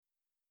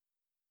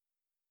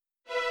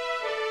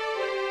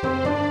Hello,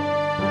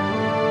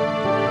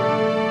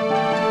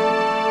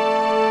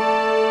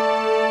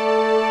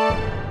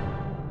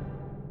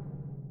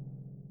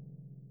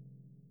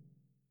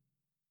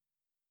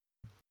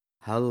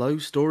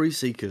 story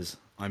seekers.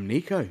 I'm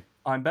Nico.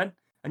 I'm Ben,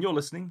 and you're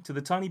listening to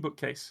The Tiny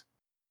Bookcase.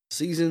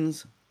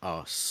 Seasons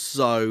are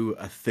so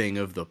a thing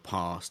of the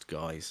past,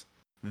 guys.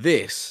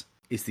 This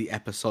is the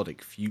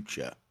episodic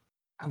future.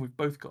 And we've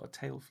both got a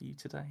tale for you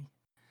today.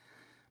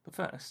 But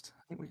first,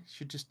 I think we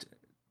should just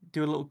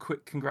do a little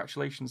quick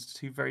congratulations to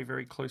two very,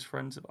 very close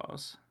friends of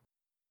ours.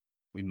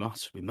 We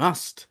must.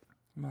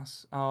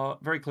 Our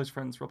very close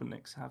friends, Rob and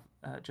Nix, have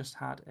just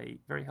had a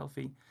very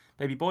healthy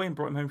baby boy and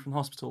brought him home from the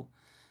hospital.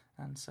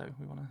 And so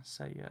we want to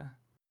say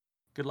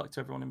good luck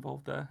to everyone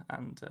involved there,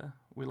 and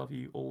we love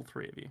you, all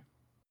three of you.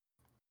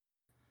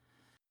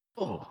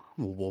 Oh,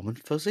 I'm all warm and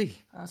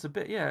fuzzy. That's a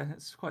bit, yeah,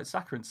 it's quite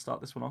saccharine to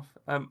start this one off.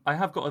 I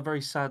have got a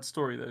very sad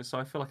story, though, so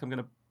I feel like I'm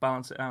going to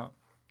balance it out.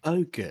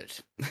 Oh, good.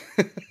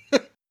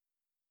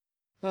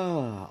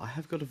 I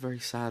have got a very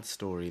sad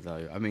story,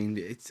 though. I mean,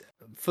 it's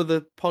for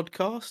the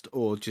podcast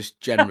or just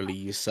generally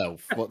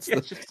yourself? What's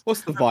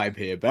the vibe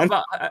here, Ben?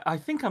 I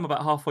think I'm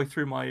about halfway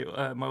through my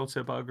my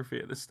autobiography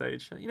at this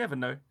stage. You never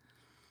know.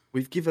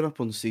 We've given up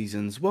on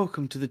seasons.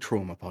 Welcome to the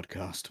Trauma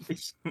Podcast.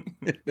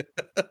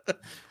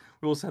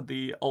 We also had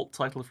the alt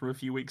title from a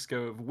few weeks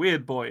ago of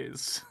Weird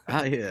Boys.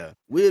 Ah, yeah.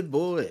 Weird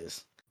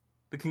Boys.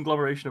 The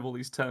conglomeration of all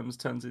these terms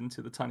turns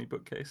into the Tiny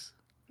Bookcase.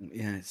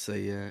 Yeah, it's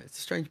a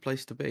strange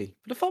place to be,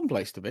 but a fun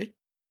place to be.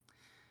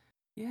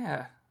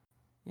 Yeah.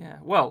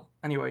 Well,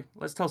 anyway,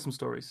 let's tell some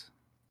stories.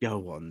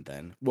 Go on,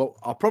 then. Well,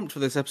 our prompt for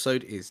this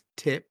episode is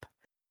tip,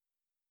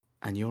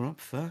 and you're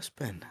up first,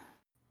 Ben.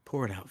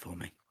 Pour it out for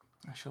me.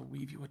 I shall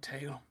weave you a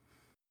tale.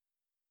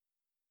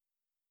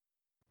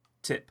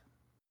 Tip.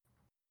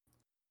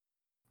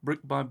 Brick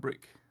by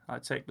brick, I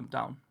take them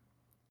down.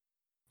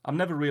 I'm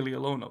never really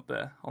alone up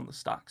there on the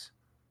stacks.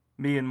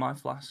 Me and my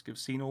flask have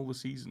seen all the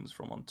seasons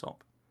from on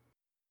top.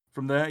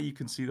 From there you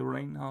can see the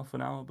rain half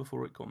an hour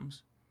before it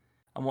comes,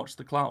 and watch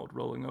the cloud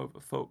rolling over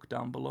folk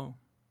down below.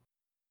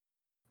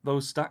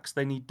 Those stacks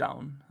they need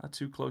down are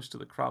too close to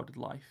the crowded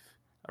life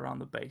around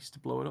the base to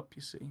blow it up,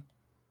 you see.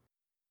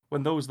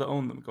 When those that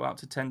own them go out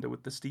to tender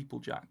with the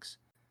steeplejacks,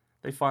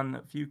 they find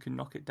that few can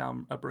knock it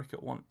down a brick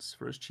at once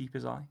for as cheap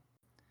as I.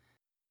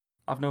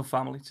 I've no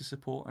family to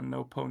support and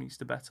no ponies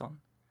to bet on.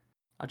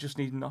 I just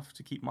need enough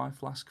to keep my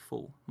flask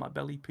full, my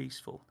belly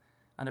peaceful,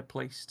 and a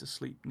place to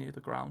sleep near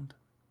the ground.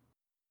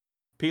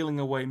 Peeling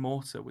away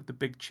mortar with the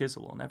big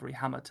chisel on every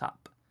hammer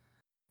tap,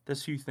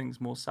 there's few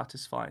things more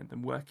satisfying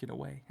than working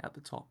away at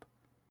the top.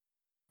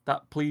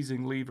 That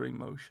pleasing levering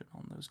motion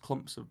on those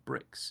clumps of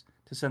bricks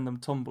to send them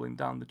tumbling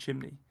down the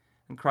chimney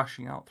and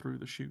crashing out through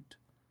the chute.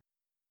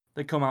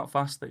 They come out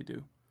fast, they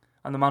do,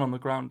 and the man on the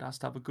ground has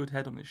to have a good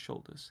head on his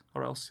shoulders,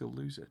 or else he'll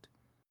lose it.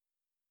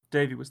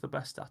 Davy was the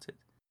best at it.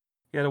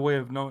 He had a way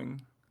of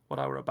knowing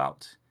what I were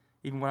about,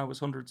 even when I was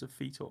hundreds of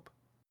feet up.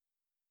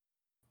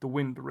 The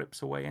wind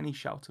rips away any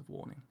shout of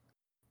warning,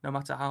 no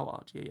matter how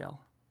hard you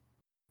yell.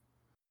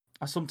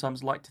 I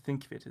sometimes like to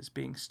think of it as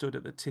being stood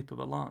at the tip of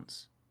a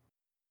lance.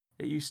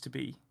 It used to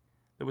be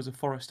there was a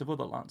forest of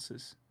other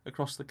lances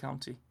across the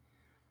county,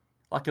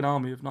 like an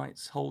army of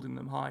knights holding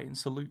them high in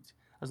salute,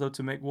 as though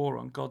to make war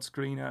on God's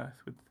green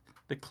earth with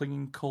the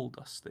clinging coal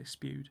dust they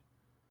spewed.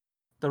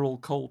 They're all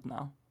cold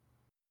now,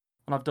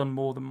 and I've done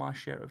more than my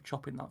share of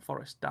chopping that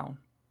forest down.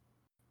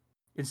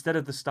 Instead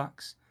of the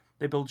stacks,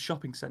 they build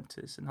shopping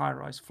centres and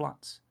high-rise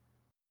flats.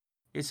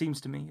 It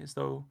seems to me as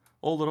though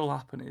all that'll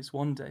happen is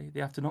one day they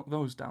have to knock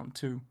those down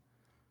too,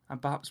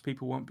 and perhaps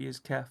people won't be as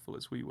careful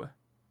as we were.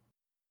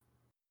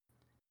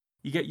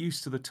 You get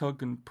used to the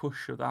tug and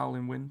push of the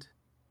howling wind.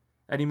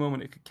 Any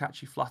moment it could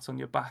catch you flat on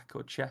your back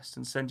or chest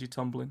and send you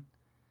tumbling.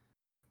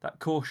 That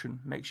caution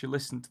makes you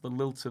listen to the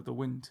lilt of the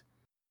wind,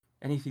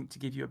 anything to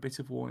give you a bit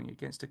of warning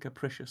against a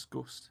capricious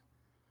gust.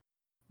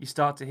 You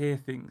start to hear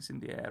things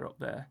in the air up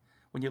there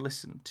when you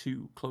listen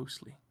too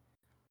closely.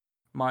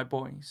 My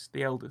boys,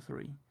 the elder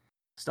three,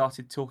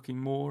 started talking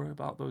more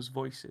about those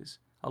voices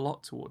a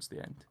lot towards the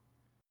end.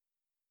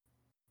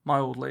 My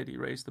old lady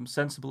raised them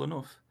sensible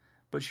enough,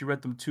 but she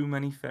read them too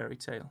many fairy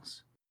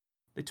tales.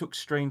 They took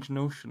strange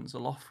notions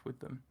aloft with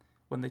them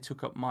when they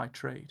took up my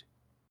trade.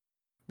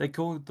 They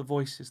called the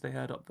voices they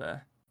heard up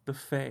there the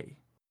Fae,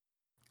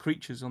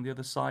 creatures on the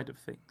other side of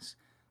things,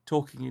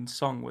 talking in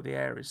song where the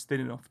air is thin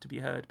enough to be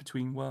heard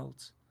between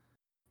worlds.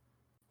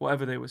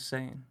 Whatever they were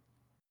saying,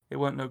 it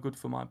weren't no good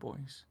for my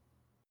boys.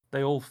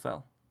 They all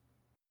fell,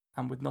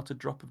 and with not a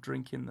drop of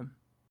drink in them.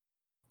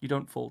 You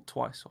don't fall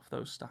twice off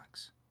those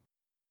stacks.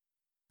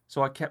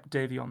 So I kept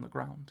Davy on the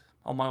ground,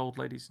 on my old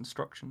lady's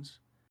instructions.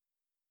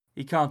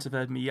 He can't have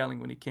heard me yelling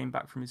when he came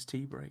back from his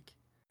tea break.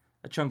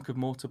 A chunk of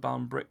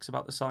mortar-bound bricks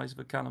about the size of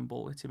a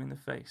cannonball hit him in the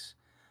face,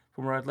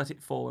 from where I'd let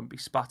it fall and be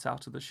spat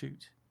out of the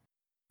chute.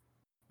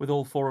 With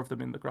all four of them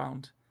in the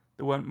ground,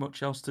 there weren't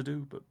much else to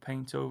do but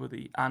paint over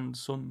the "and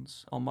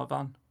sons" on my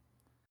van.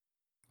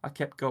 I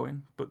kept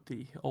going, but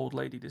the old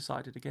lady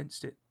decided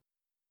against it.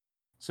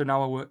 So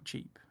now I work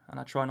cheap, and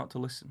I try not to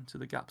listen to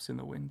the gaps in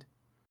the wind.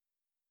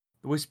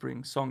 The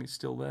whispering song is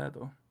still there,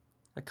 though,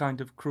 a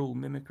kind of cruel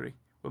mimicry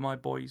where my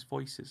boys'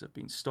 voices have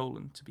been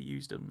stolen to be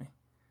used on me.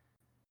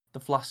 The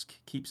flask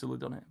keeps a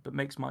lid on it, but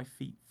makes my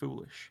feet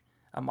foolish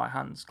and my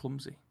hands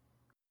clumsy.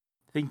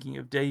 Thinking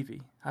of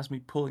Davy has me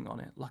pulling on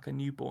it like a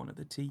newborn at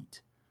the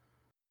teat.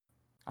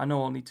 I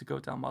know I'll need to go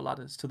down my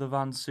ladders to the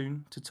van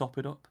soon to top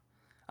it up,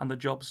 and the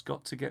job's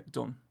got to get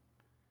done.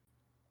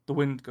 The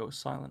wind goes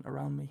silent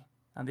around me,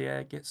 and the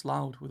air gets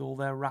loud with all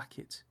their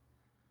racket.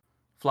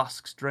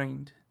 Flasks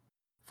drained,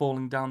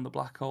 falling down the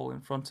black hole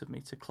in front of me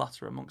to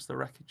clatter amongst the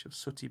wreckage of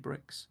sooty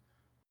bricks.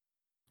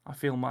 I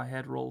feel my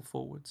head roll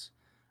forwards,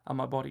 and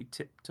my body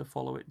tip to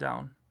follow it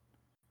down.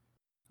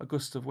 A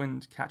gust of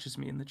wind catches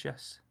me in the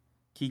chest,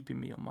 keeping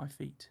me on my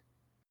feet.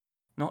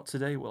 Not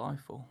today will I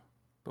fall,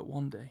 but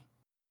one day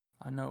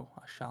I know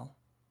I shall.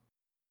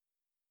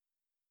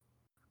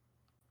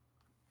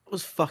 It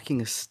was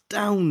fucking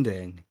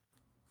astounding.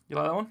 You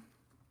like that one?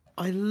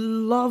 I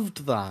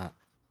loved that.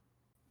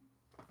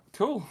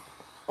 Cool.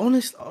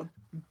 Honest,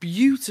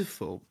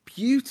 beautiful,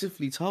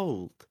 beautifully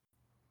told.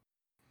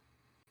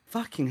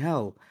 Fucking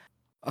hell.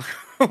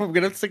 I'm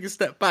gonna have to take a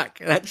step back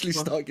and actually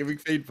start giving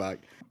feedback.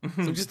 So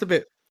I'm just a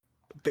bit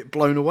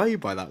blown away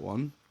by that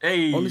one.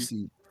 Hey.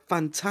 Honestly,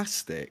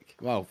 fantastic.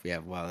 Well, yeah,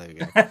 well, there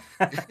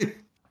we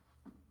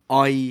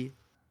go.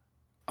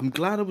 I'm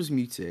glad I was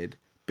muted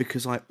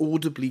because I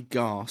audibly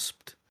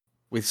gasped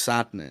with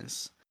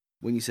sadness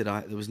when you said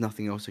there was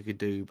nothing else I could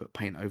do but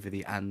paint over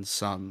the "and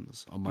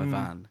sons" on my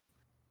van.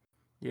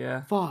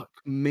 Yeah. Fuck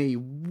me,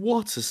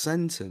 what a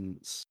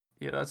sentence.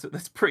 Yeah, that's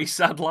a pretty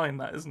sad line,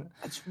 that, isn't it?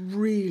 That's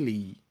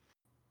really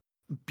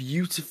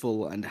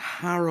beautiful and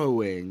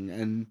harrowing.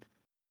 And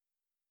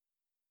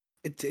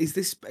is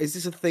this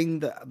a thing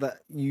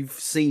that you've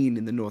seen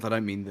in the north? I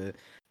don't mean the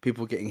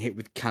people getting hit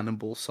with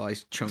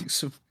cannonball-sized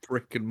chunks of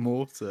brick and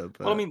mortar.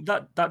 But... Well, I mean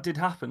that did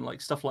happen.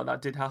 Like stuff like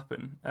that did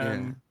happen.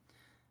 Yeah.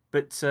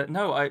 But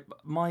no,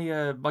 my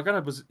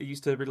granddad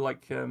used to really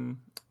like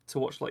to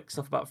watch like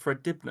stuff about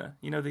Fred Dibner.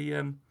 You know, the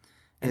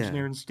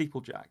engineer in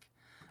Steeplejack.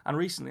 And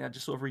recently, I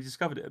just sort of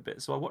rediscovered it a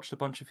bit. So I watched a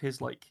bunch of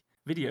his like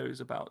videos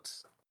about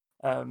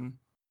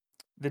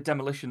the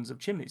demolitions of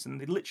chimneys,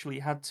 and they literally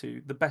had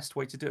to. The best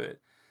way to do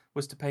it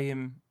was to pay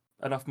him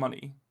enough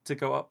money to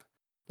go up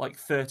like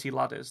 30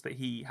 ladders that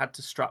he had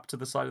to strap to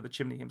the side of the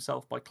chimney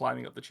himself by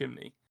climbing up the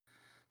chimney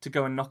to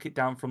go and knock it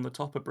down from the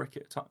top, a brick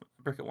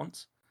at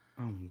once.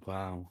 Oh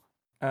wow.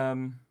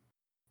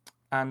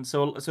 And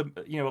so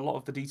you know, a lot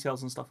of the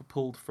details and stuff are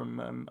pulled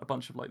from a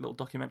bunch of like little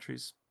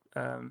documentaries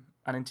and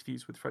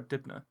interviews with Fred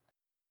Dibner.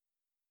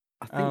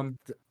 I think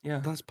yeah,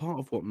 that's part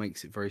of what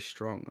makes it very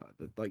strong.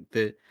 Like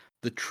the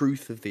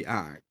truth of the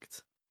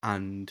act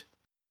and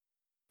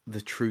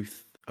the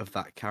truth of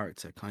that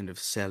character kind of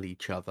sell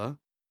each other.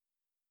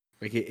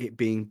 Like it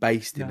being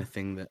based in a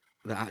thing that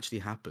actually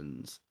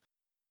happens.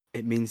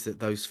 It means that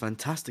those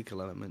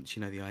fantastical elements,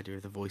 you know, the idea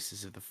of the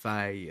voices of the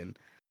Fae, and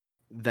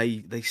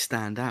they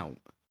stand out.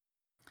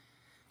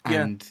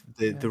 Yeah. And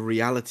the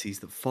realities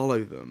that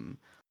follow them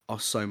are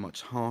so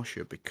much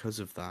harsher because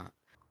of that.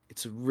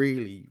 It's a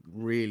really,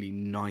 really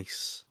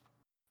nice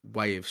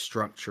way of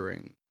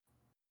structuring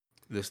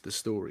the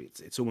story.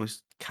 It's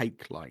almost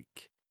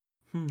cake-like,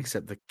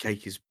 except the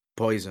cake is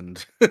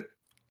poisoned.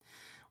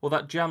 Well,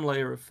 that jam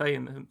layer of Fae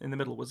in the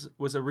middle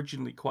was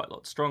originally quite a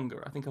lot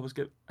stronger. I think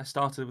I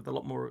started with a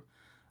lot more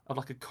of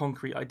like a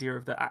concrete idea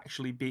of there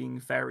actually being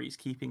fairies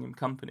keeping him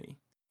company.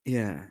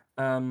 Yeah.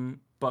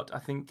 But I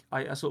think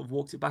I sort of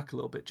walked it back a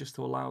little bit just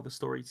to allow the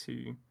story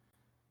to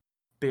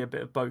be a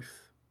bit of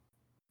both.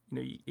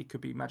 You know, it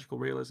could be magical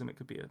realism, it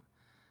could be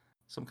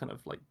some kind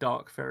of like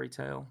dark fairy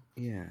tale.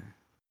 Yeah.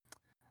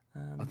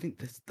 I think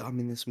there's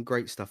some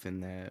great stuff in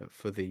there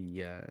for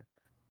the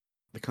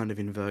kind of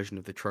inversion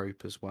of the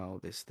trope as well.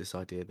 This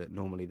idea that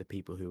normally the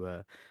people who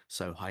are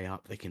so high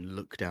up, they can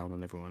look down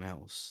on everyone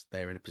else.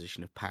 They're in a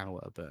position of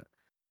power, but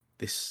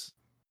this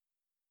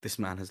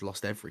man has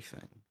lost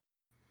everything.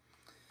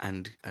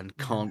 And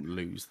can't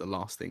lose the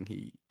last thing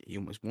he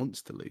almost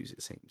wants to lose,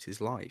 it seems,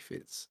 his life.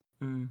 It's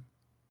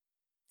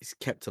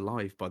kept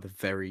alive by the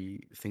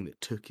very thing that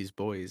took his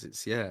boys.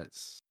 It's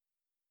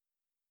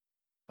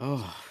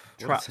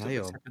trapped at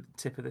the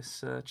tip of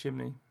this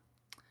chimney.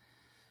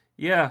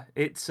 Yeah,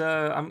 it's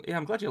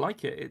I'm glad you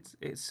like it.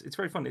 It's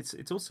very fun.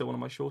 It's also one of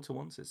my shorter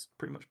ones. It's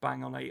pretty much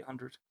bang on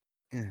 800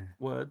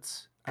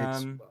 words.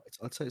 I'd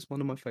say it's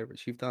one of my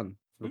favourites you've done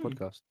for the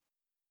podcast.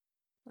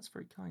 That's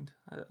very kind.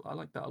 I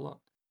like that a lot.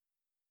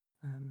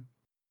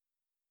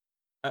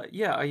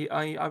 Yeah,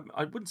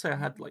 I wouldn't say I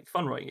had like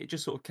fun writing. It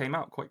just sort of came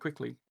out quite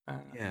quickly.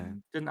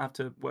 Didn't have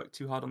to work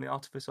too hard on the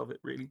artifice of it,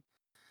 really.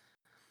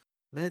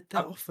 They're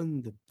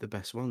often the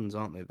best ones,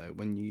 aren't they? Though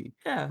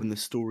when the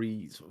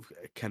story sort of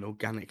can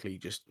organically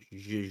just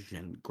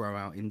and grow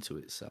out into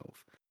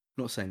itself.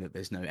 I'm not saying that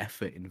there's no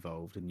effort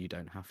involved and you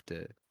don't have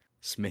to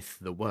smith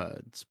the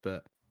words,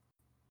 but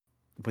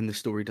when the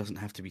story doesn't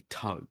have to be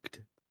tugged,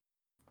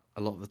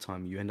 a lot of the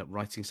time you end up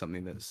writing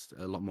something that's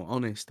a lot more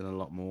honest and a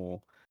lot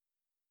more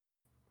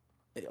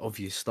of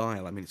your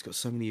style. I mean, it's got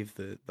so many of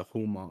the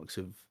hallmarks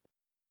of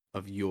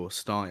of your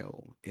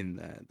style in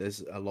there.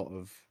 There's a lot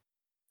of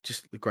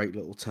just the great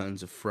little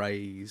turns of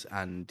phrase,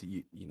 and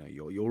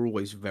you're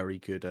always very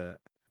good at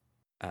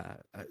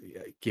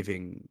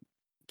giving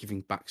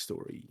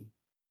backstory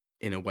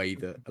in a way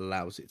that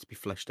allows it to be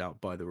fleshed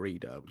out by the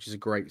reader, which is a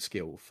great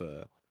skill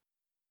for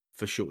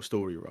short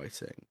story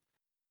writing.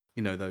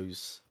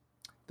 Those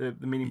The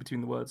meaning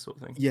between the words sort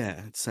of thing.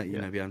 yeah, say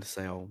Yeah. be able to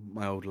say, "Oh,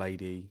 my old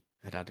lady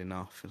had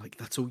enough." Like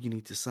that's all you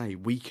need to say.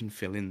 We can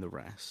fill in the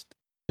rest.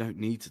 You don't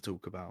need to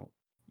talk about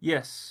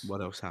Yes.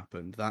 what else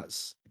happened.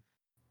 It's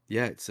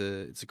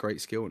a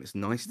great skill, and it's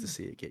nice to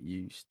see it get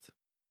used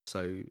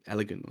so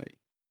elegantly.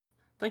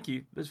 Thank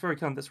you. That's very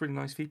kind. That's really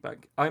nice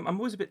feedback. I'm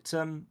always a bit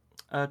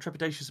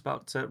trepidatious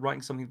about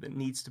writing something that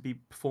needs to be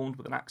performed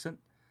with an accent.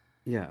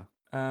 Yeah.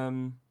 I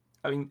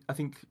mean, I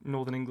think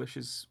Northern English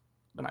is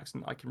an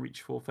accent I can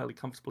reach for fairly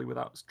comfortably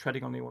without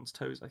treading on anyone's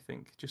toes. I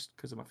think just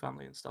because of my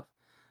family and stuff,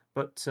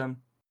 but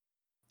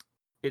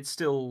it's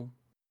still,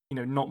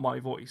 not my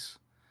voice.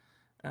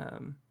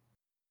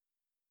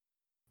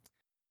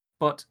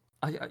 But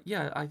I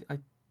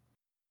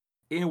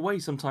in a way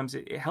sometimes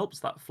it helps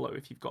that flow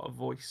if you've got a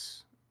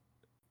voice.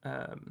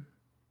 I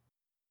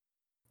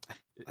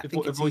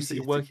think A it's voice that easier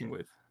you're working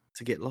with.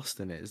 to get lost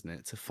in it, isn't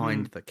it? To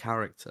find the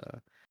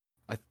character.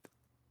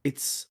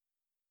 It's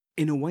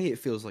in a way it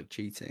feels like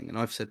cheating, and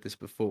I've said this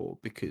before,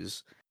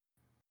 because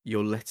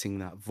you're letting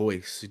that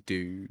voice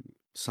do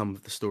some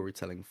of the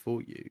storytelling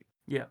for you.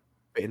 Yeah.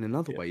 But in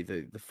another way,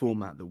 the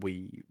format that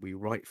we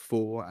write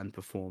for and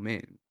perform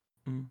in,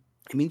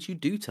 it means you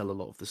do tell a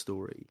lot of the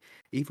story,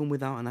 even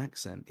without an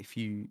accent. If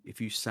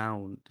you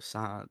sound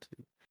sad,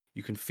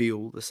 you can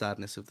feel the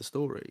sadness of the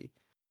story.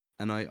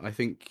 And I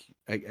think,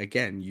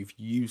 again, you've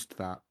used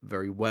that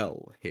very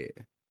well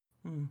here.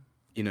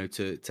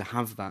 To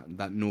have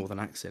that northern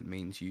accent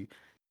means you,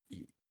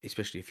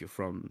 especially if you're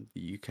from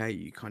the UK,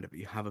 you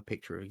have a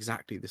picture of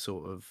exactly the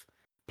sort of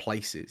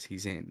places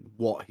he's in,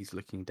 what he's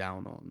looking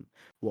down on,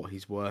 what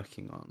he's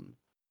working on.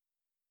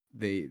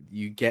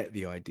 You get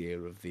the idea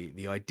of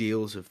the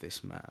ideals of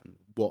this man,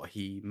 what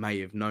he may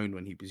have known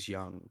when he was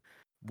young,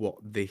 what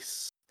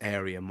this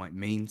area might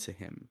mean to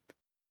him.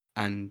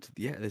 And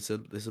yeah, there's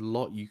a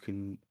lot you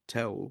can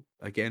tell,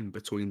 again,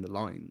 between the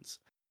lines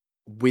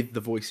with the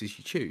voices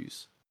you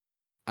choose.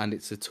 And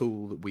it's a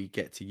tool that we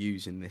get to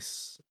use in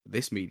this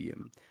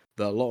medium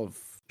that a lot of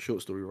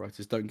short story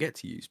writers don't get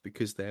to use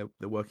because their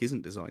work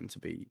isn't designed to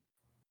be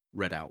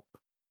read out.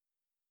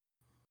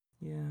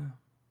 Yeah,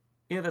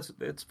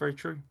 that's very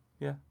true.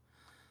 Yeah.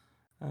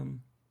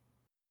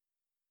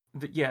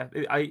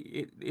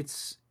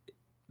 It's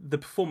the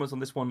performance on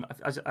this one,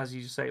 as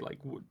you say, like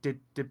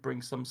did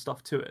bring some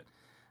stuff to it.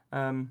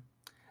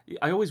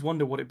 I always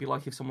wonder what it'd be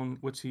like if someone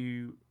were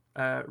to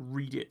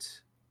read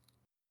it,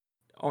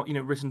 or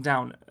written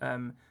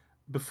down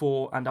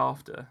before and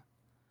after.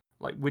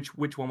 Like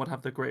which one would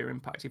have the greater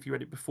impact if you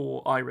read it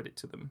before I read it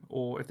to them,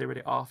 or if they read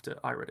it after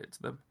I read it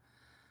to them?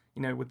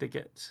 Would they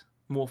get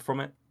more from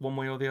it one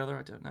way or the other?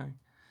 I don't know.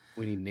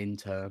 We need an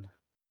intern.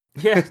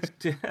 Yeah,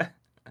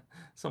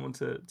 someone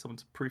to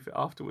proof it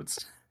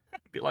afterwards.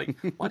 Be like,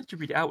 why did you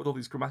read it out with all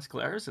these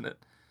grammatical errors in it?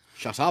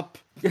 Shut up!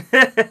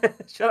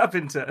 Shut up,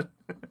 intern.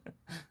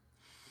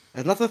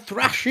 Another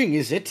thrashing,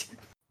 is it?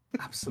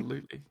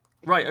 Absolutely.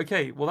 Right.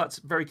 Okay. Well, that's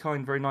very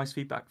kind, very nice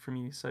feedback from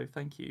you. So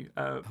thank you.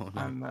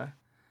 No.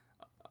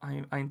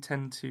 I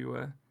intend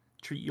to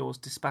treat yours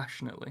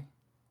dispassionately.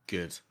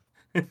 Good.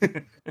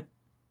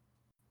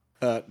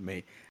 Hurt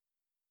me.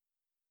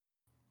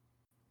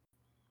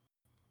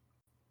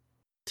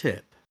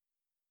 Tip.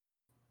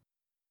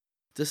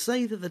 To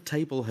say that the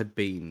table had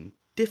been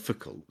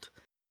difficult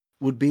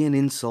would be an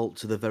insult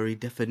to the very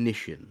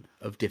definition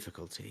of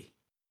difficulty.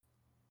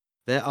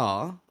 There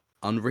are,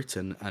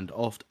 unwritten and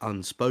oft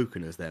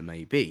unspoken as there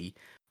may be,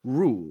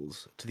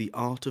 rules to the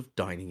art of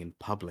dining in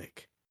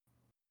public.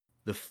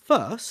 The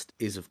first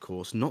is, of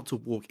course, not to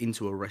walk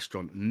into a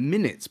restaurant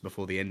minutes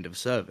before the end of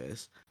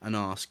service and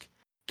ask,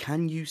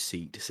 "Can you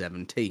seat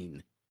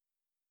 17?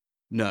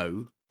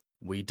 No,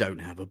 we don't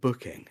have a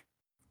booking.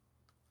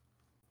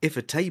 If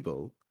a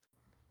table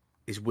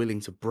is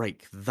willing to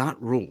break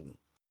that rule,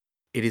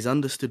 it is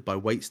understood by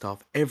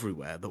waitstaff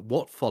everywhere that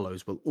what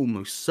follows will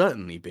almost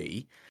certainly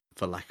be,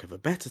 for lack of a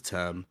better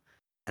term,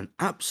 an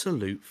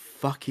absolute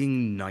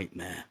fucking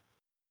nightmare.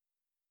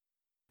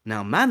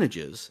 Now,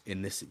 managers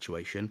in this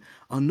situation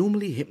are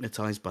normally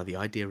hypnotized by the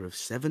idea of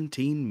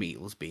 17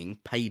 meals being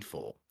paid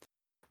for.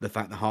 The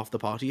fact that half the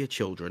party are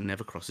children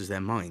never crosses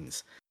their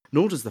minds,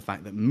 nor does the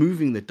fact that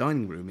moving the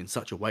dining room in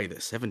such a way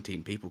that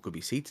 17 people could be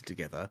seated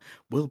together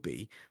will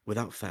be,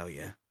 without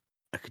failure,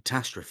 a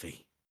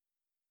catastrophe.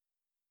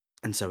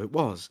 And so it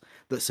was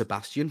that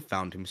Sebastian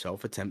found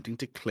himself attempting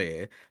to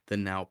clear the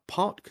now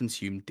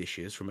part-consumed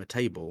dishes from a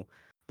table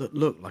that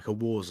looked like a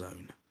war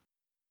zone.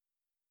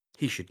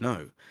 He should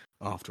know,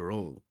 after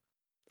all.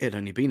 It had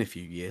only been a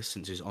few years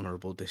since his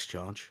honourable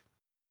discharge.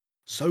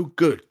 So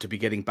good to be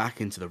getting back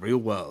into the real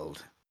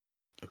world.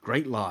 A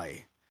great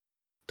lie,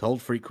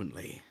 told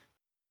frequently.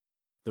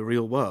 The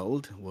real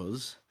world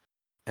was,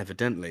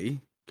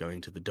 evidently,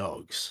 going to the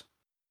dogs.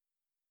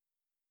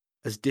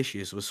 As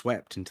dishes were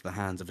swept into the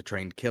hands of a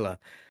trained killer,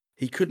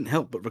 he couldn't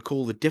help but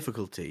recall the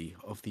difficulty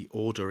of the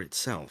order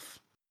itself.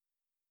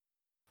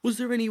 Was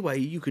there any way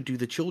you could do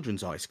the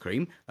children's ice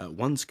cream,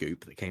 one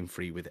scoop that came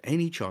free with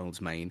any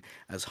child's main,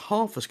 as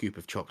half a scoop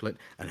of chocolate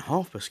and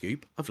half a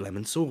scoop of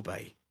lemon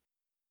sorbet?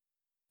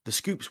 The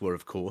scoops were,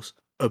 of course,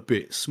 a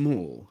bit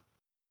small.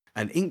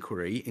 An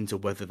inquiry into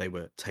whether they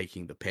were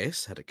taking the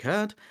piss had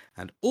occurred,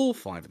 and all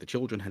 5 of the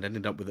children had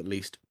ended up with at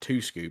least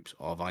 2 scoops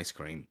of ice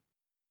cream.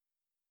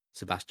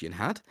 Sebastian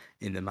had,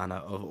 in the manner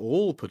of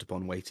all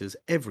put-upon waiters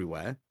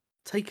everywhere,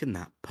 taken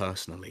that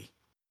personally.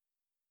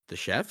 The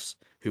chefs,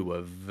 who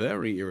were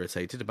very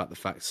irritated about the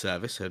fact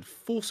service had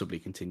forcibly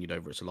continued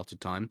over its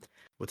allotted time,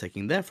 were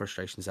taking their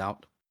frustrations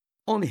out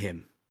on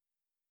him,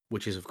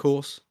 which is, of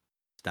course,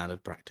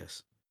 standard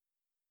practice.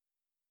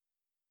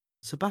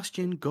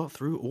 Sebastian got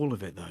through all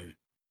of it, though.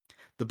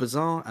 The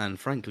bizarre and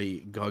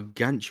frankly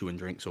gargantuan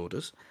drinks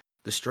orders,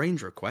 the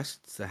strange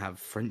requests to have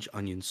French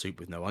onion soup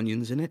with no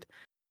onions in it,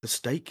 the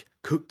steak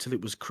cooked till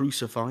it was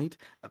crucified.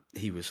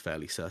 He was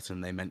fairly certain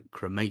they meant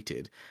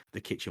cremated.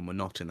 The kitchen were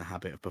not in the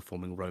habit of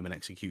performing Roman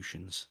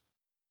executions.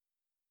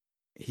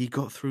 He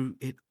got through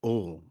it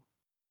all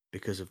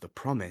because of the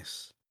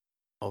promise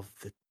of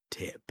the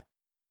tip.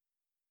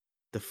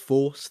 The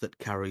force that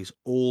carries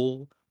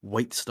all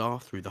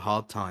waitstaff through the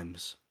hard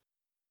times.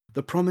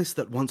 The promise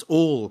that once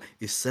all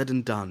is said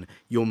and done,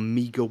 your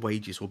meagre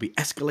wages will be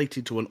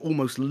escalated to an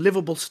almost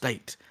livable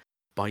state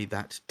by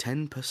that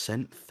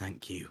 10%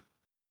 thank you.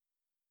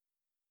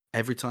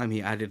 Every time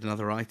he added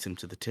another item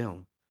to the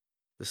till,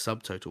 the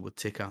subtotal would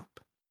tick up,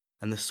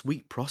 and the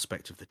sweet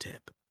prospect of the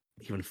tip,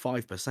 even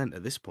 5%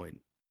 at this point,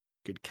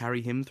 could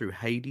carry him through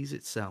Hades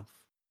itself.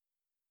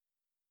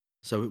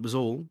 So it was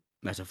all,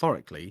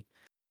 metaphorically,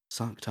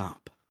 sucked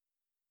up.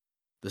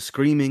 The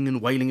screaming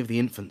and wailing of the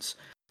infants,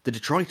 the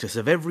detritus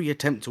of every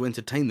attempt to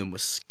entertain them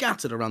was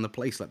scattered around the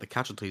place like the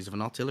casualties of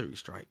an artillery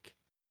strike.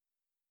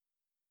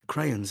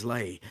 Crayons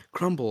lay,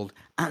 crumbled,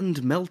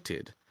 and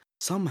melted,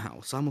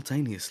 somehow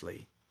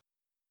simultaneously.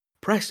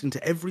 Pressed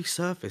into every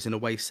surface in a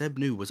way Seb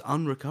knew was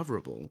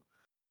unrecoverable.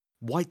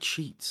 White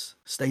sheets,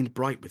 stained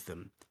bright with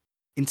them,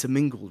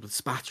 intermingled with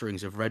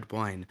spatterings of red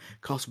wine,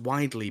 cast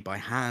widely by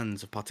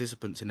hands of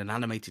participants in an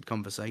animated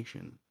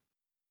conversation.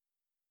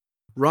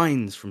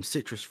 Rinds from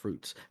citrus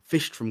fruits,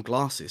 fished from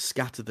glasses,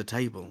 scattered the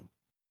table.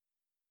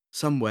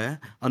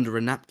 Somewhere, under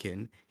a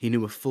napkin, he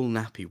knew a full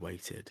nappy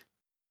waited.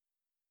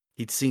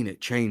 He'd seen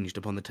it changed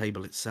upon the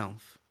table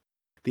itself.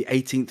 The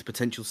 18th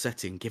potential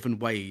setting given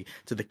way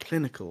to the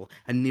clinical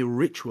and near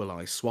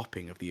ritualized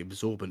swapping of the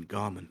absorbent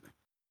garment.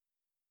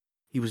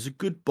 He was a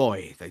good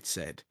boy, they'd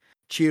said,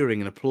 cheering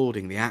and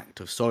applauding the act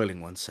of soiling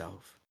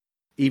oneself,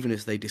 even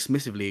as they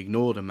dismissively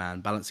ignored a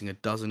man balancing a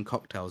dozen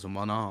cocktails on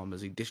one arm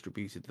as he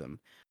distributed them,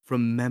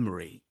 from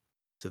memory,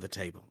 to the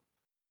table.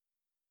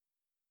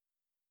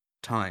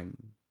 Time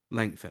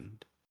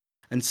lengthened,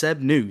 and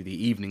Seb knew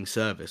the evening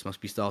service must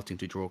be starting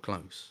to draw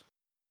close.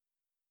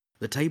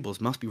 The tables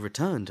must be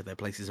returned to their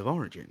places of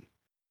origin,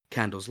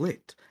 candles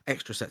lit,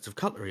 extra sets of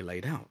cutlery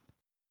laid out.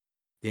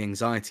 The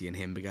anxiety in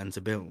him began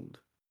to build.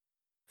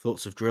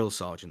 Thoughts of drill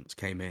sergeants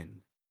came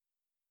in.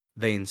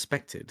 They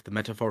inspected the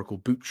metaphorical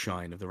boot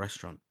shine of the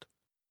restaurant.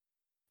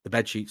 The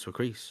bedsheets were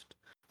creased,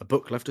 a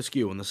book left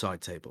askew on the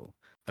side table,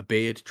 a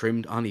beard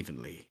trimmed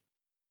unevenly.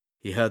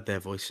 He heard their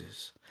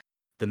voices,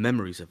 the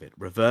memories of it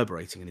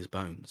reverberating in his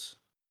bones.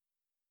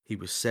 He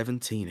was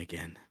 17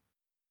 again,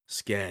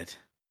 scared,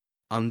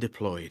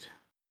 undeployed.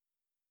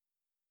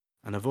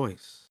 And a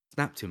voice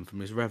snapped him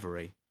from his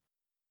reverie.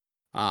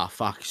 "Ah,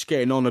 fuck, it's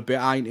getting on a bit,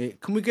 ain't it?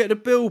 Can we get a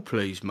bill,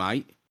 please,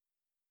 mate?"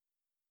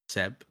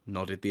 Seb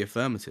nodded the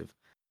affirmative,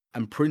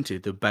 and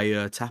printed the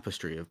Bayeux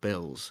tapestry of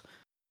bills.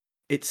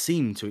 It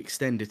seemed to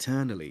extend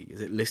eternally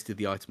as it listed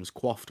the items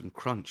quaffed and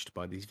crunched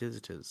by these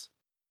visitors.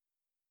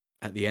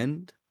 At the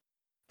end,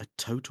 a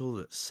total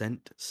that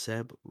sent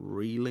Seb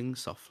reeling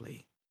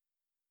softly.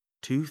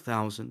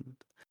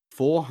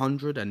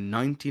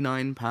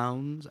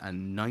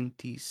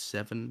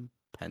 £2,499.97.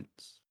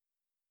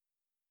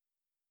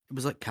 It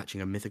was like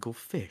catching a mythical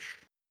fish.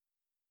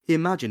 He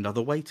imagined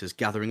other waiters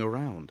gathering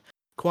around,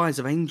 choirs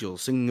of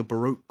angels singing a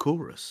Baroque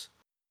chorus.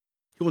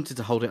 He wanted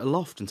to hold it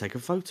aloft and take a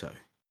photo.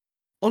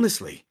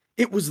 Honestly,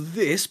 it was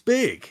this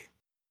big.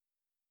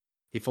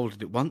 He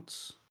folded it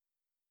once,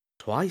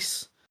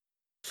 twice,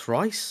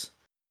 thrice.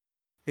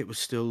 It was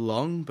still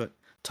long, but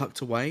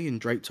tucked away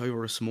and draped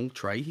over a small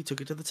tray, he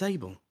took it to the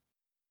table.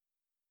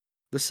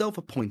 The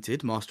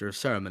self-appointed master of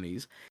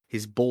ceremonies,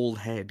 his bald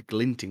head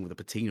glinting with a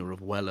patina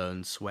of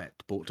well-earned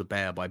sweat brought to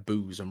bear by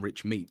booze and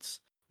rich meats,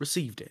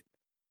 received it,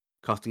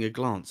 casting a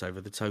glance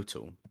over the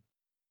total.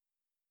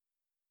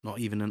 Not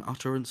even an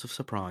utterance of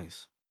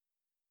surprise.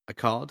 A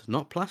card,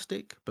 not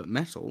plastic, but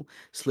metal,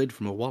 slid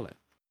from a wallet.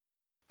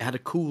 It had a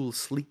cool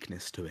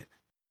sleekness to it.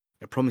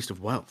 It promised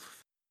of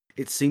wealth.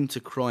 It seemed to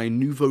cry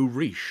nouveau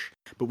riche,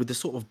 but with the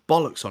sort of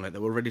bollocks on it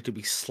that were ready to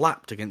be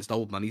slapped against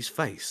old money's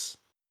face.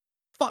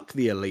 Fuck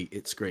the elite,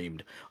 it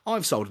screamed.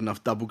 I've sold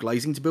enough double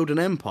glazing to build an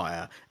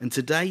empire, and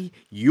today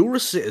you're a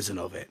citizen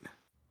of it.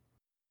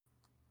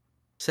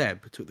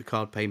 Seb took the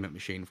card payment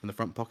machine from the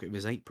front pocket of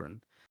his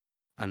apron,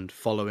 and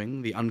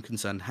following the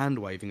unconcerned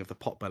hand-waving of the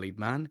pot-bellied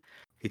man,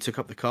 he took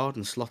up the card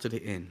and slotted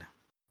it in.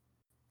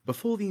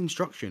 Before the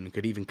instruction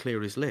could even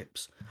clear his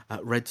lips,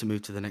 red to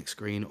move to the next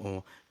screen,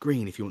 or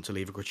green if you want to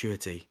leave a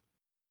gratuity,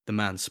 the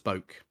man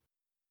spoke.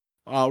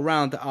 I'll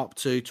round it up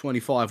to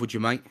 25, would you,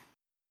 mate?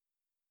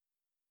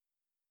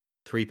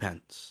 3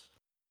 pence.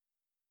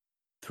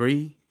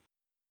 3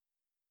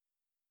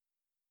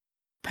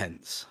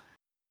 pence.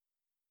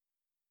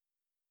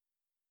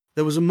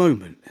 There was a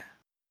moment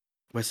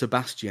where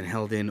Sebastian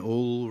held in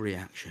all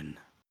reaction.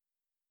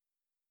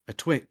 A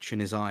twitch in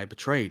his eye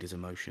betrayed his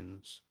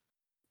emotions,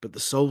 but the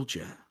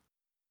soldier,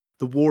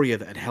 the warrior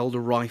that had held a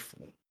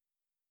rifle,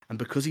 and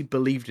because he'd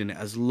believed in it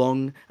as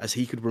long as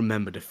he could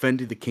remember,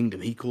 defended the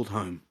kingdom he called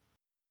home,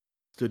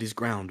 stood his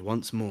ground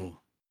once more.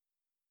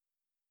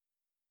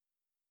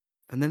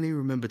 And then he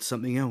remembered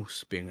something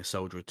else being a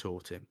soldier had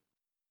taught him.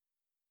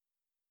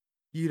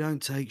 You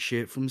don't take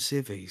shit from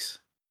civvies.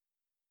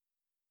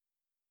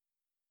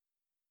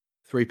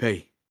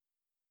 3p.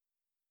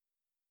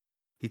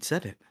 He'd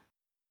said it.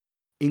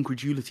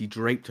 Incredulity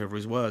draped over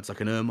his words like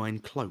an ermine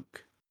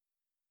cloak.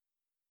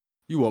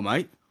 You what,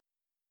 mate?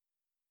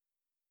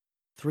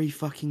 3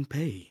 fucking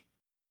p.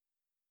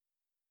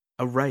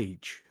 A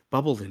rage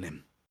bubbled in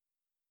him.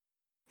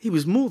 He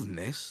was more than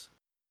this.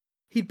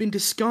 He'd been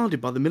discarded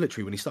by the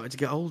military when he started to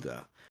get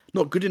older,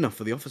 not good enough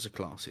for the officer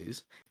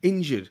classes,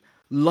 injured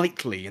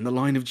lightly in the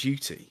line of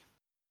duty.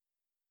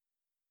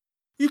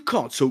 You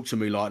can't talk to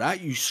me like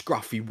that, you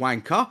scruffy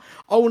wanker.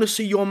 I want to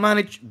see your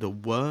manage... The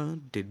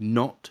word did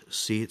not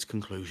see its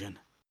conclusion.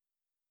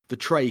 The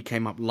tray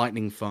came up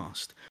lightning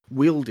fast,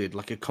 wielded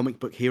like a comic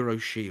book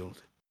hero's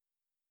shield.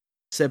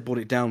 Seb brought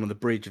it down on the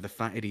bridge of the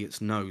fat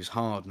idiot's nose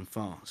hard and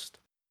fast.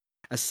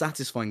 A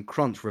satisfying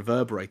crunch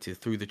reverberated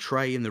through the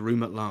tray and the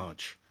room at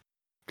large.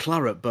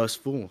 Claret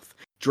burst forth,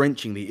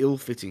 drenching the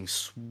ill-fitting,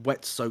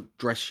 sweat-soaked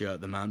dress shirt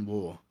the man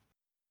wore.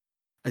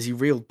 As he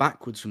reeled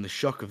backwards from the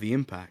shock of the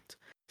impact,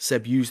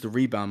 Seb used the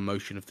rebound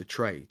motion of the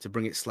tray to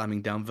bring it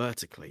slamming down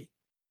vertically.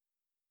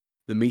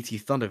 The meaty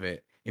thud of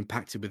it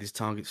impacted with his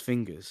target's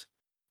fingers.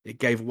 It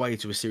gave way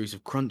to a series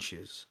of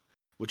crunches,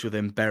 which were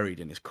then buried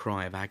in his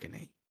cry of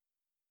agony.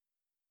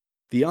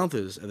 The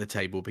others at the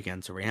table began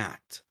to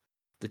react.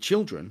 The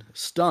children,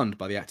 stunned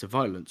by the act of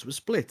violence, were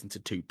split into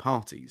 2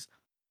 parties: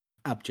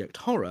 abject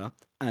horror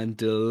and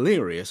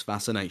delirious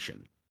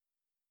fascination.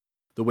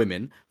 The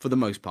women, for the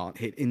most part,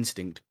 hit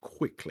instinct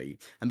quickly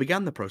and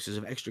began the process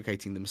of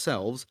extricating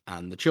themselves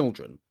and the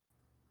children.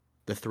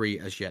 The 3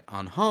 as yet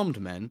unharmed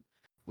men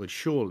would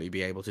surely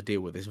be able to deal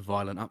with this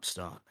violent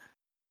upstart.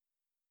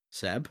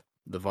 Seb,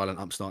 the violent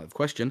upstart of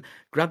question,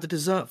 grabbed a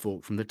dessert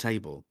fork from the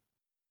table.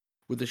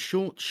 With a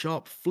short,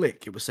 sharp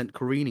flick, it was sent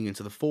careening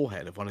into the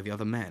forehead of one of the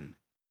other men.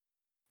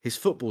 His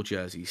football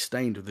jersey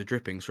stained with the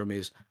drippings from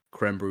his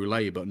creme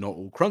brulee but not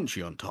all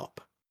crunchy on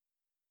top.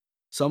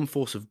 Some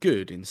force of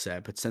good in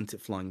Seb had sent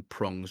it flying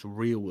prongs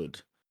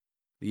rearward.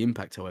 The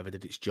impact, however,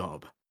 did its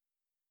job.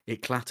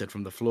 It clattered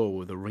from the floor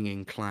with a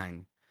ringing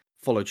clang,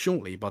 followed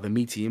shortly by the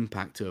meaty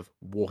impact of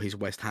wore his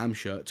West Ham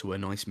shirt to a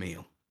nice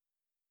meal.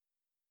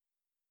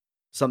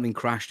 Something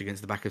crashed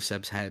against the back of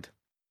Seb's head.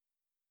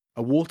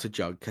 A water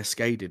jug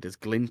cascaded as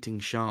glinting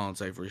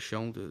shards over his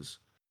shoulders,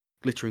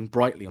 glittering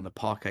brightly on the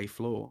parquet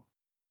floor.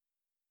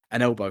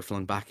 An elbow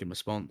flung back in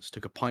response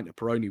took a pint of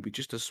Peroni with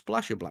just a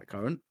splash of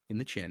blackcurrant in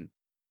the chin.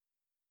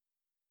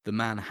 The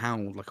man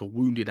howled like a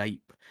wounded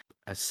ape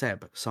as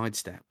Seb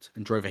sidestepped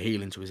and drove a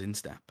heel into his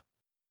instep.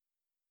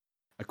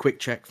 A quick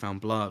check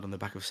found blood on the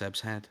back of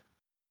Seb's head.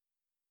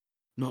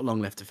 Not long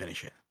left to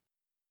finish it.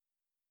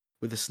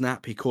 With a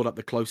snap, he caught up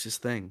the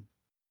closest thing,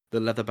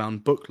 the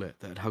leather-bound booklet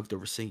that had hugged the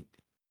receipt.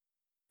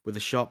 With a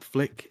sharp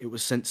flick, it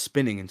was sent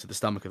spinning into the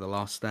stomach of the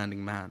last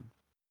standing man.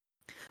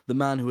 The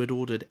man who had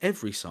ordered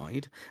every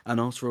side and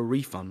asked for a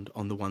refund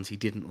on the ones he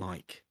didn't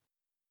like,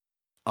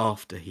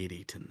 after he had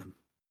eaten them.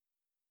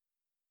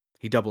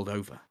 He doubled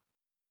over.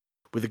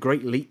 With a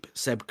great leap,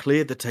 Seb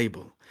cleared the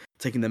table,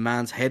 taking the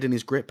man's head in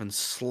his grip and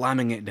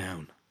slamming it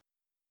down.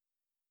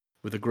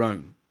 With a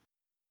groan,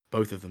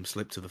 both of them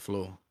slipped to the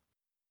floor.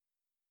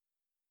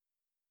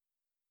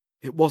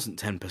 It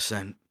wasn't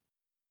 10%,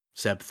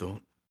 Seb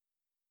thought.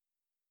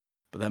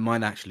 But that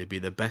might actually be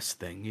the best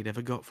thing he'd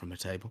ever got from a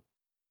table.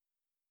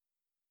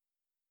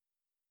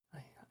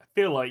 I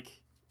feel like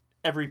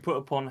every put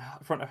upon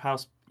front of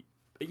house,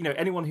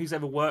 anyone who's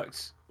ever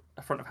worked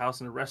a front of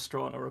house in a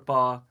restaurant or a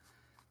bar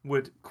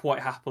would quite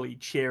happily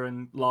cheer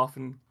and laugh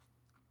and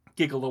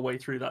giggle their way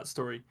through that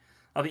story.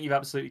 I think you've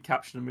absolutely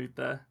captured a mood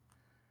there.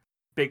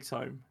 Big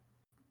time.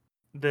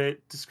 The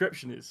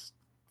description is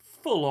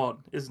full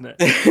on, isn't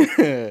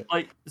it?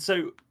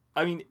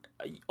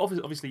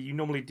 Obviously you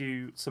normally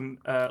do some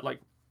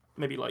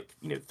maybe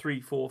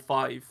 3, 4,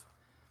 5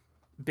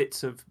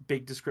 bits of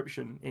big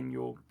description in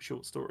your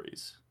short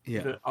stories.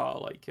 Yeah. That are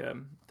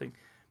thing.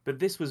 but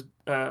this was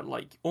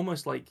like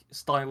almost like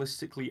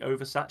stylistically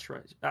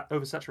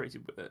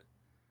oversaturated with it.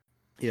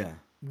 Yeah.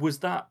 Was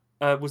that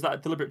a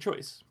deliberate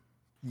choice?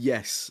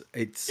 Yes,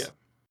 Yeah.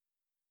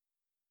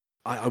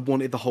 I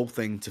wanted the whole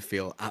thing to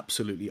feel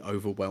absolutely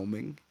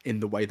overwhelming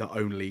in the way that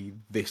only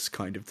this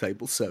kind of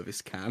table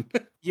service can.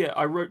 Yeah,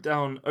 I wrote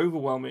down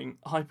overwhelming,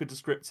 hyper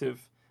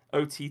descriptive,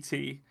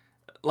 OTT,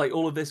 like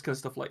all of this kind of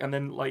stuff. Like, and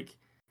then like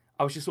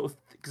I was just sort of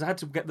because I had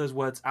to get those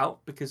words out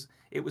because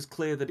it was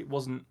clear that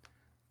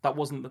that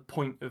wasn't the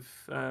point of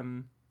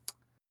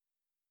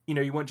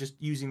you weren't just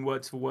using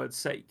words for words'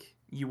 sake.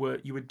 You were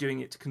doing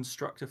it to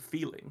construct a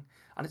feeling,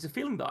 and it's a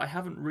feeling that I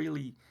haven't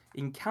really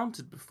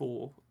encountered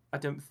before. I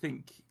don't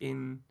think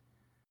in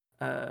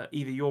either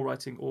your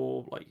writing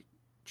or like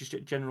just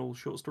general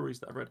short stories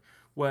that I've read,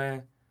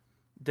 where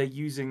they're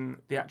using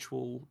the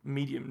actual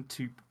medium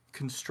to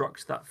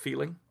construct that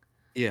feeling.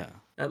 Yeah.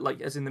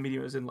 Like as in the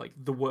medium, as in like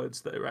the words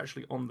that are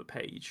actually on the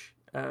page.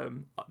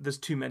 There's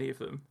too many of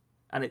them,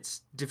 and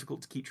it's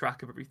difficult to keep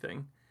track of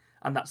everything,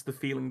 and that's the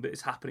feeling that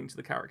is happening to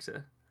the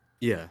character.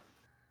 Yeah.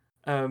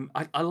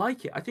 I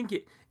like it. I think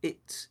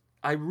it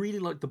I really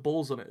like the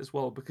balls on it as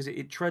well because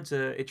it treads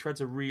a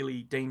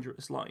really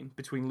dangerous line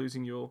between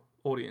losing your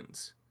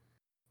audience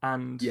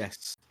and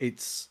Yes,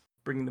 it's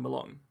bringing them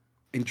along.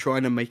 in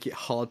trying to make it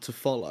hard to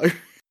follow.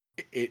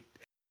 it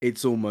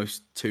it's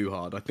almost too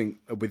hard. I think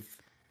with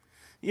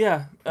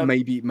Yeah,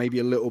 maybe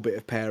a little bit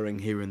of pairing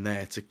here and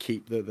there to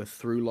keep the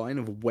through line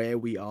of where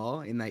we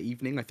are in that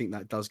evening. I think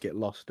that does get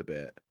lost a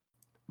bit.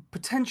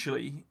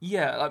 potentially,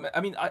 yeah.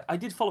 I mean, I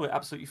did follow it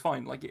absolutely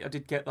fine. Like, I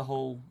did get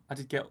the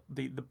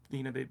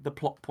the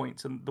plot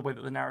points and the way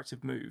that the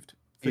narrative moved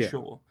for Yeah.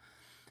 sure.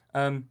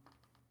 And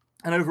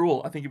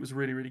overall, I think it was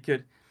really, really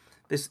good.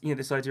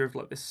 This idea of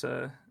like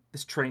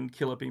this trained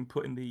killer being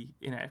put in the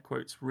in air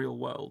quotes real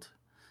world,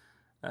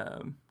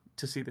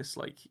 to see this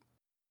like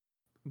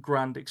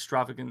grand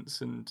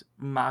extravagance and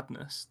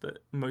madness that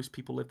most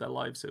people live their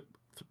lives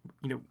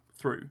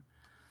through.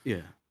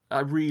 Yeah. I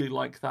really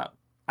like that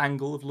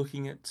angle of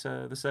looking at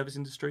the service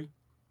industry.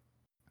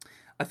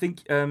 I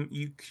think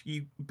you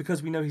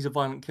because we know he's a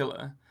violent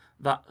killer,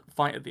 that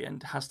fight at the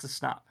end has to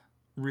snap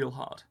real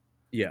hard.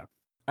 Yeah.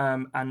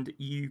 And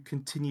you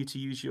continue to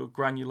use your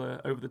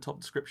granular, over the top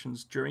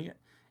descriptions during it,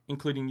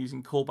 including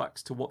using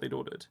callbacks to what they'd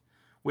ordered,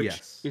 which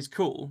Yes. is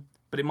cool.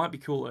 But it might be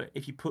cooler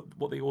if you put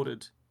what they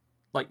ordered,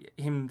 like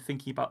him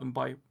thinking about them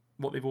by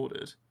what they've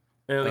ordered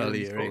earlier in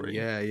the story.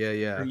 Yeah.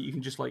 And you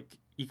can just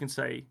you can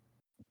say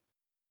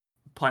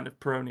pint of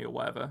Peroni or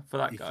whatever for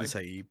that You guy. can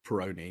say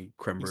Peroni,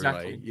 creme brulee.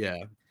 Exactly.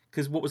 Yeah.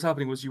 Because what was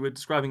happening was you were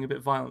describing a bit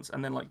of violence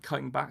and then like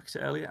cutting back to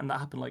earlier, and that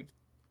happened like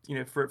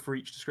for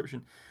each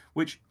description,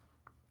 which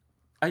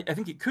I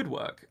think it could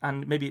work,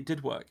 and maybe it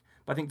did work.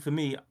 But I think for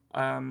me,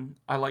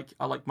 I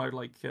like my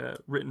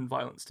written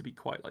violence to be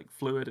quite like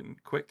fluid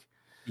and quick.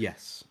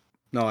 Yes.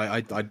 No,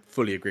 I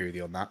fully agree with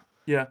you on that.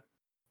 Yeah.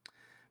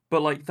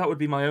 But like that would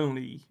be my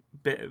only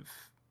bit of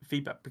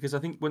feedback because I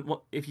think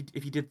if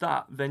you did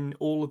that, then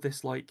all of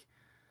this like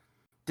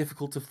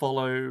difficult to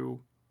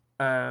follow,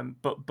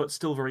 but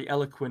still very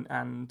eloquent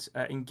and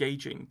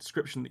engaging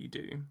description that you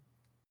do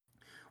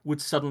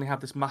would suddenly have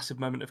this massive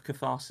moment of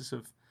catharsis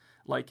of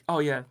like, oh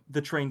yeah, the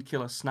trained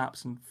killer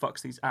snaps and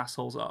fucks these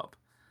assholes up,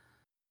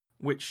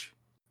 which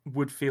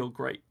would feel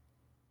great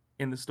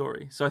in the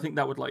story. So I think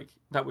that would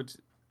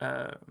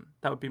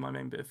be my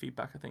main bit of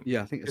feedback. I think.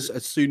 Yeah, I think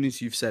as soon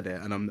as you've said it,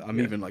 and I'm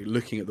Yeah. even like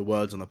looking at the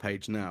words on the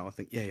page now, I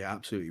think you're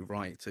absolutely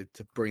right to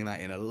bring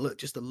that in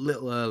just a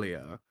little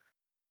earlier,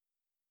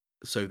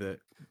 so that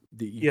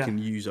you Yeah. can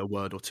use a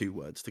word or two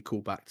words to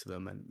call back to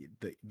them, and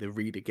the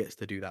reader gets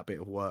to do that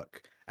bit of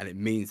work, and it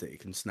means that it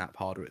can snap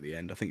harder at the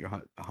end. I think you're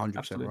 100%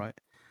 Absolutely. right.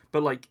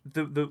 But like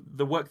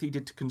the work that you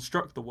did to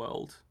construct the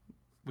world,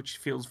 which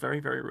feels very,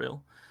 very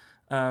real,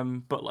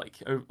 but like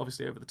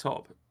obviously over the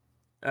top,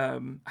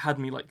 had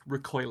me like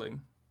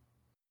recoiling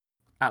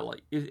at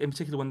like in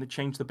particular when they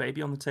changed the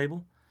baby on the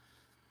table.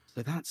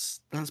 So that's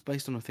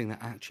based on a thing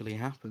that actually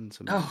happened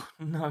to me. Oh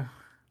no!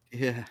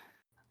 Yeah.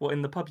 What,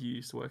 in the pub you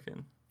used to work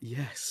in?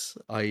 Yes,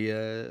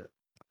 I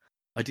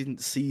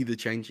didn't see the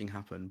changing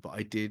happen, but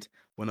I did,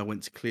 when I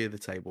went to clear the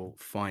table,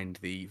 find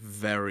the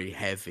very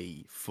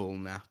heavy full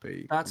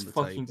nappy That's on the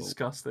fucking table.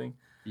 disgusting.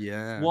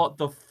 Yeah. What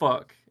the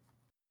fuck?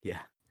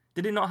 Yeah.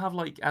 Did it not have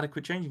like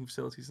adequate changing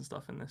facilities and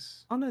stuff in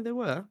this? Oh no, they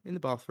were in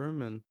the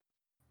bathroom, and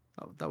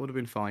that would have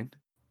been fine.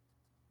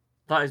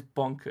 That is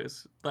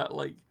bonkers. That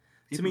like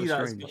to People me are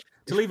that's strange.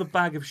 to leave a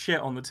bag of shit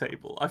on the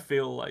table. I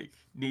feel like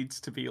needs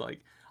to be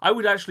like I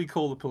would actually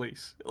call the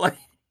police. Like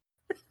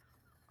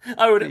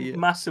I would Yeah.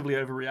 massively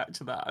overreact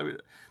to that.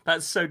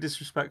 That's so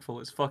disrespectful.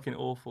 It's fucking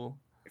awful.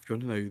 If you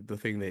want to know the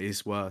thing that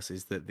is worse,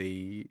 is that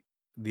the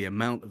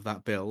amount of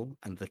that bill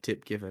and the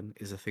tip given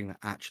is a thing that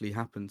actually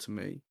happened to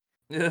me.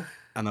 Yeah.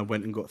 And I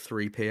went and got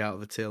 3p out of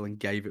the till and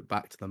gave it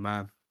back to the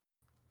man.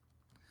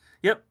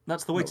 Yep,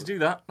 that's the way to do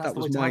that. That's That the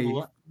way was to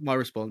handle that. my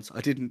response.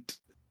 I didn't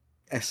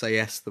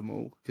SAS them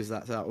all because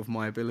that's out of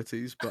my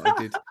abilities, but I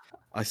did.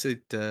 I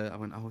said, I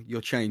went, "Oh,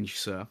 your change,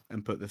 sir,"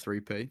 and put the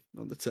 3p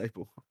on the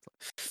table.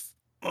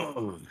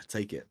 Oh,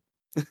 take it.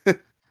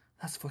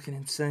 That's fucking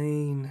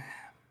insane.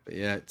 But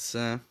yeah, it's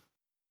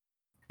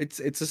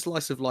a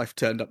slice of life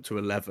turned up to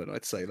 11.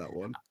 I'd say that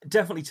one.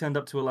 Definitely turned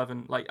up to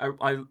 11. Like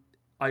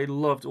I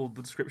loved all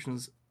the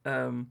descriptions.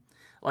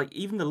 Like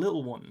even the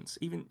little ones,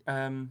 even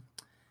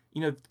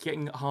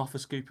getting half a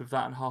scoop of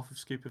that and half a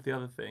scoop of the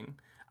other thing,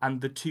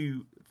 and the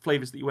two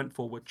flavors that you went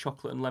for were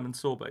chocolate and lemon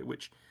sorbet,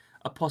 which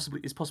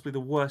is possibly the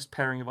worst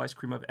pairing of ice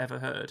cream I've ever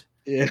heard.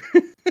 Yeah.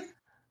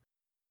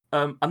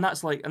 And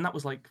that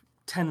was like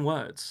 10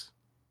 words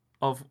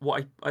of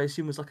what I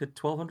assume was like a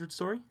 1200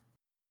 story.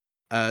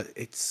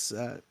 It's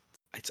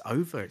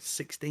over. It's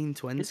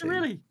 1620. Is it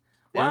really?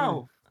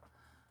 Yeah.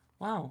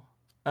 Wow.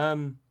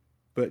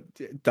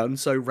 But done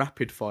so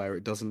rapid fire,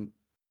 it doesn't.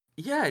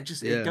 Yeah,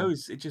 it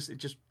goes. It just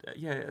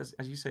yeah,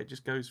 as you say, it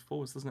just goes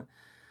forwards, doesn't it?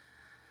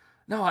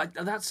 No, I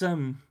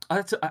tell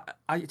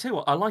you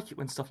what, I like it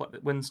when stuff like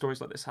that, when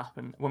stories like this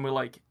happen, when we're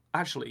like,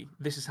 actually,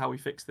 this is how we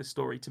fix this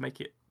story to make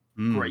it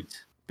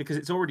great, because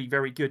it's already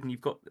very good, and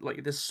you've got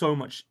like, there's so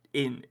much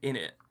in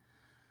it.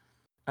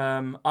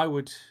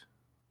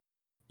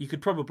 You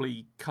could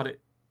probably cut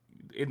it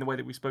in the way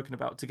that we've spoken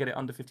about to get it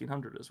under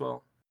 1500 as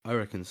well. I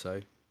reckon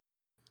so.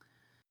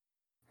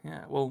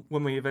 Yeah, well,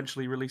 when we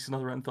eventually release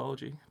another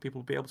anthology, people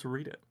will be able to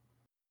read it.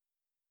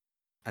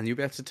 And you'll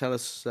be able to tell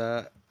us,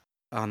 oh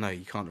no,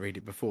 you can't read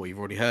it before, you've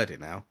already heard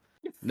it now.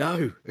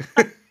 No!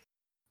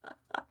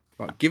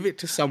 Right, give it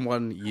to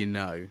someone you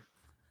know,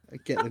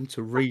 get them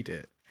to read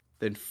it,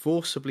 then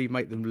forcibly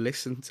make them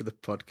listen to the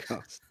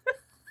podcast,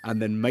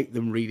 and then make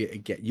them read it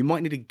again. You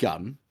might need a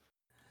gun.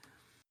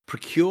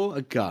 Procure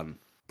a gun.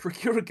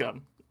 Procure a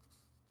gun?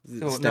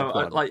 No,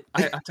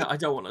 I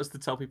don't want us to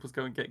tell people to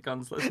go and get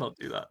guns. Let's not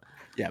do that.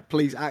 Yeah,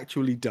 please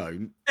actually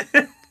don't.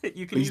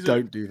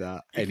 Don't do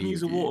that. You can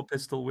use a water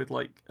pistol with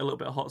like a little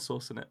bit of hot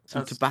sauce in it.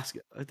 Some Tabasco.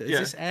 Is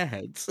this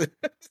Airheads?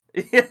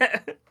 Yeah.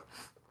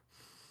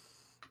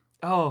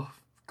 Oh,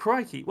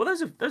 crikey! Well,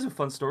 those are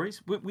fun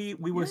stories. We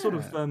were sort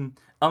of umming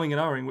and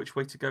ahhing which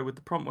way to go with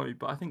the prompt movie,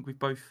 but I think we've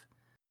both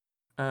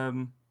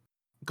gone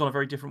a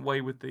very different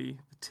way with the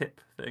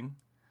tip thing.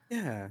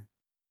 Yeah.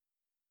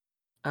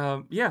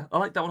 Yeah, I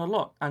like that one a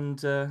lot. And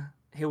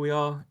here we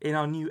are in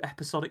our new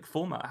episodic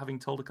format, having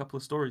told a couple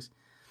of stories.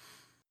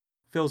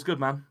 Feels good,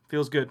 man.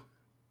 Feels good.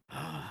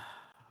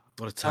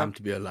 What a time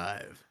to be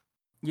alive.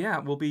 Yeah,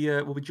 we'll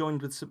be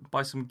joined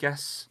by some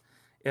guests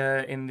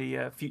in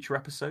the future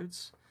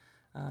episodes.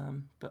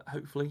 But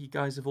hopefully you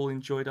guys have all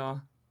enjoyed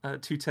our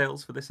two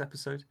tales for this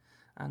episode.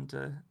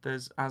 And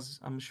there's, as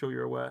I'm sure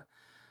you're aware,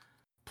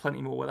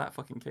 plenty more where that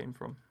fucking came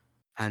from.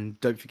 And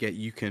don't forget,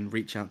 you can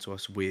reach out to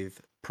us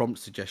with prompt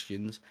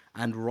suggestions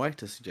and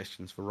writer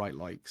suggestions for Write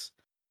Likes.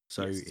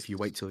 So if you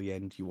wait till the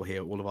end, you will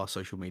hear all of our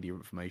social media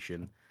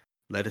information.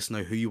 Let us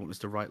know who you want us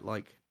to write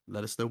like.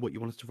 Let us know what you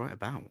want us to write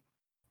about.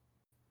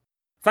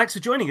 Thanks for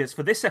joining us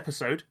for this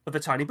episode of The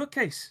Tiny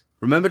Bookcase.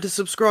 Remember to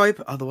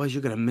subscribe, otherwise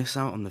you're going to miss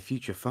out on the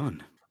future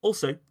fun.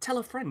 Also, tell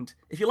a friend.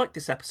 If you like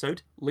this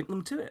episode, link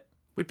them to it.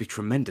 We'd be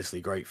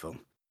tremendously grateful.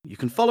 You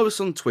can follow us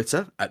on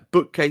Twitter at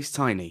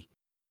BookcaseTiny,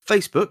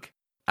 Facebook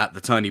at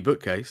The Tiny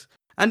Bookcase,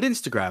 and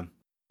Instagram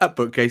at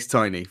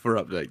BookcaseTiny for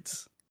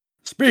updates.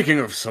 Speaking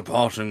of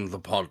supporting the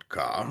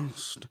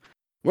podcast,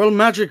 well,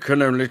 magic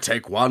can only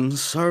take one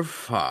so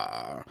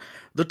far.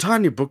 The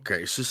Tiny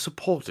Bookcase is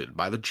supported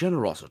by the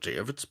generosity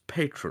of its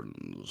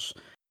patrons.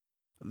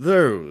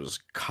 Those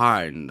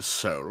kind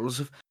souls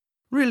have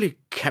really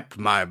kept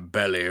my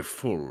belly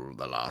full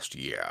the last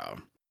year.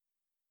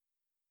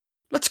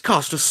 Let's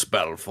cast a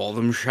spell for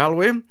them, shall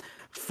we?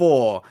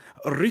 For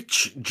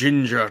rich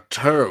ginger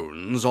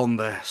tones on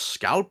their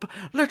scalp,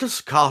 let us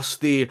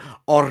cast the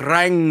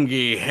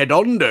Orangi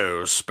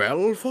Hedondo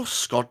spell for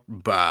Scott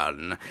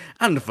Byrne.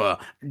 And for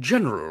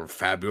general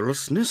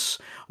fabulousness,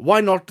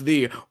 why not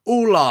the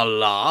Ooh La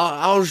La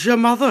How's Your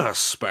Mother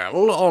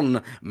spell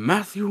on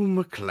Matthew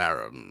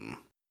McLaren?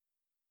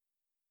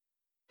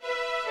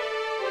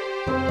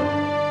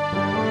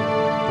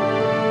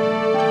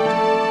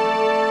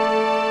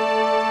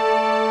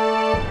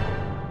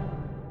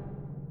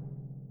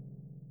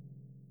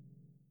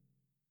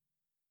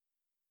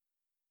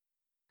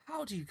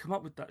 How do you come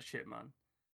up with that shit, man?